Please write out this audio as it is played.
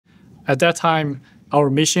at that time, our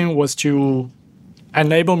mission was to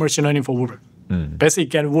enable machine learning for Uber. Basically,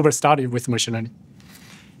 get Uber started with machine learning.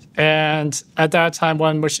 And at that time,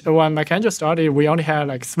 when MyCanjo started, we only had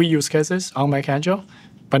like 3 use cases on MyCanjo,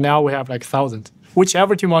 but now we have like 1,000.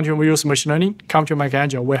 Whichever team want to use machine learning, come to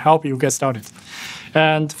MyCanjo. We'll help you get started.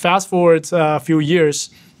 And fast forward a few years,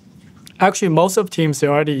 actually most of the teams, they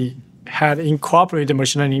already had incorporated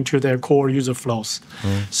machine learning into their core user flows.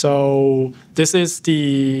 So this is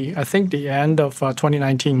I think the end of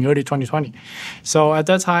 2019, early 2020. So at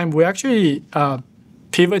that time, we actually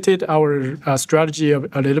pivoted our strategy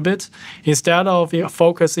a little bit. Instead of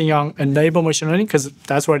focusing on enable machine learning, because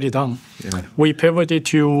that's already done, we pivoted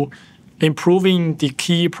to improving the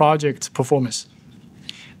key project performance.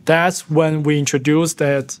 That's when we introduced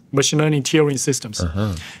that machine learning tiering systems.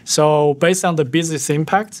 So based on the business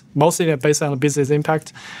impact, mostly based on the business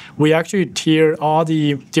impact, we actually tier all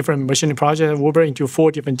the different machine learning projects at Uber into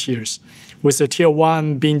 4 different tiers, with the tier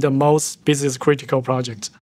 1 being the most business critical project.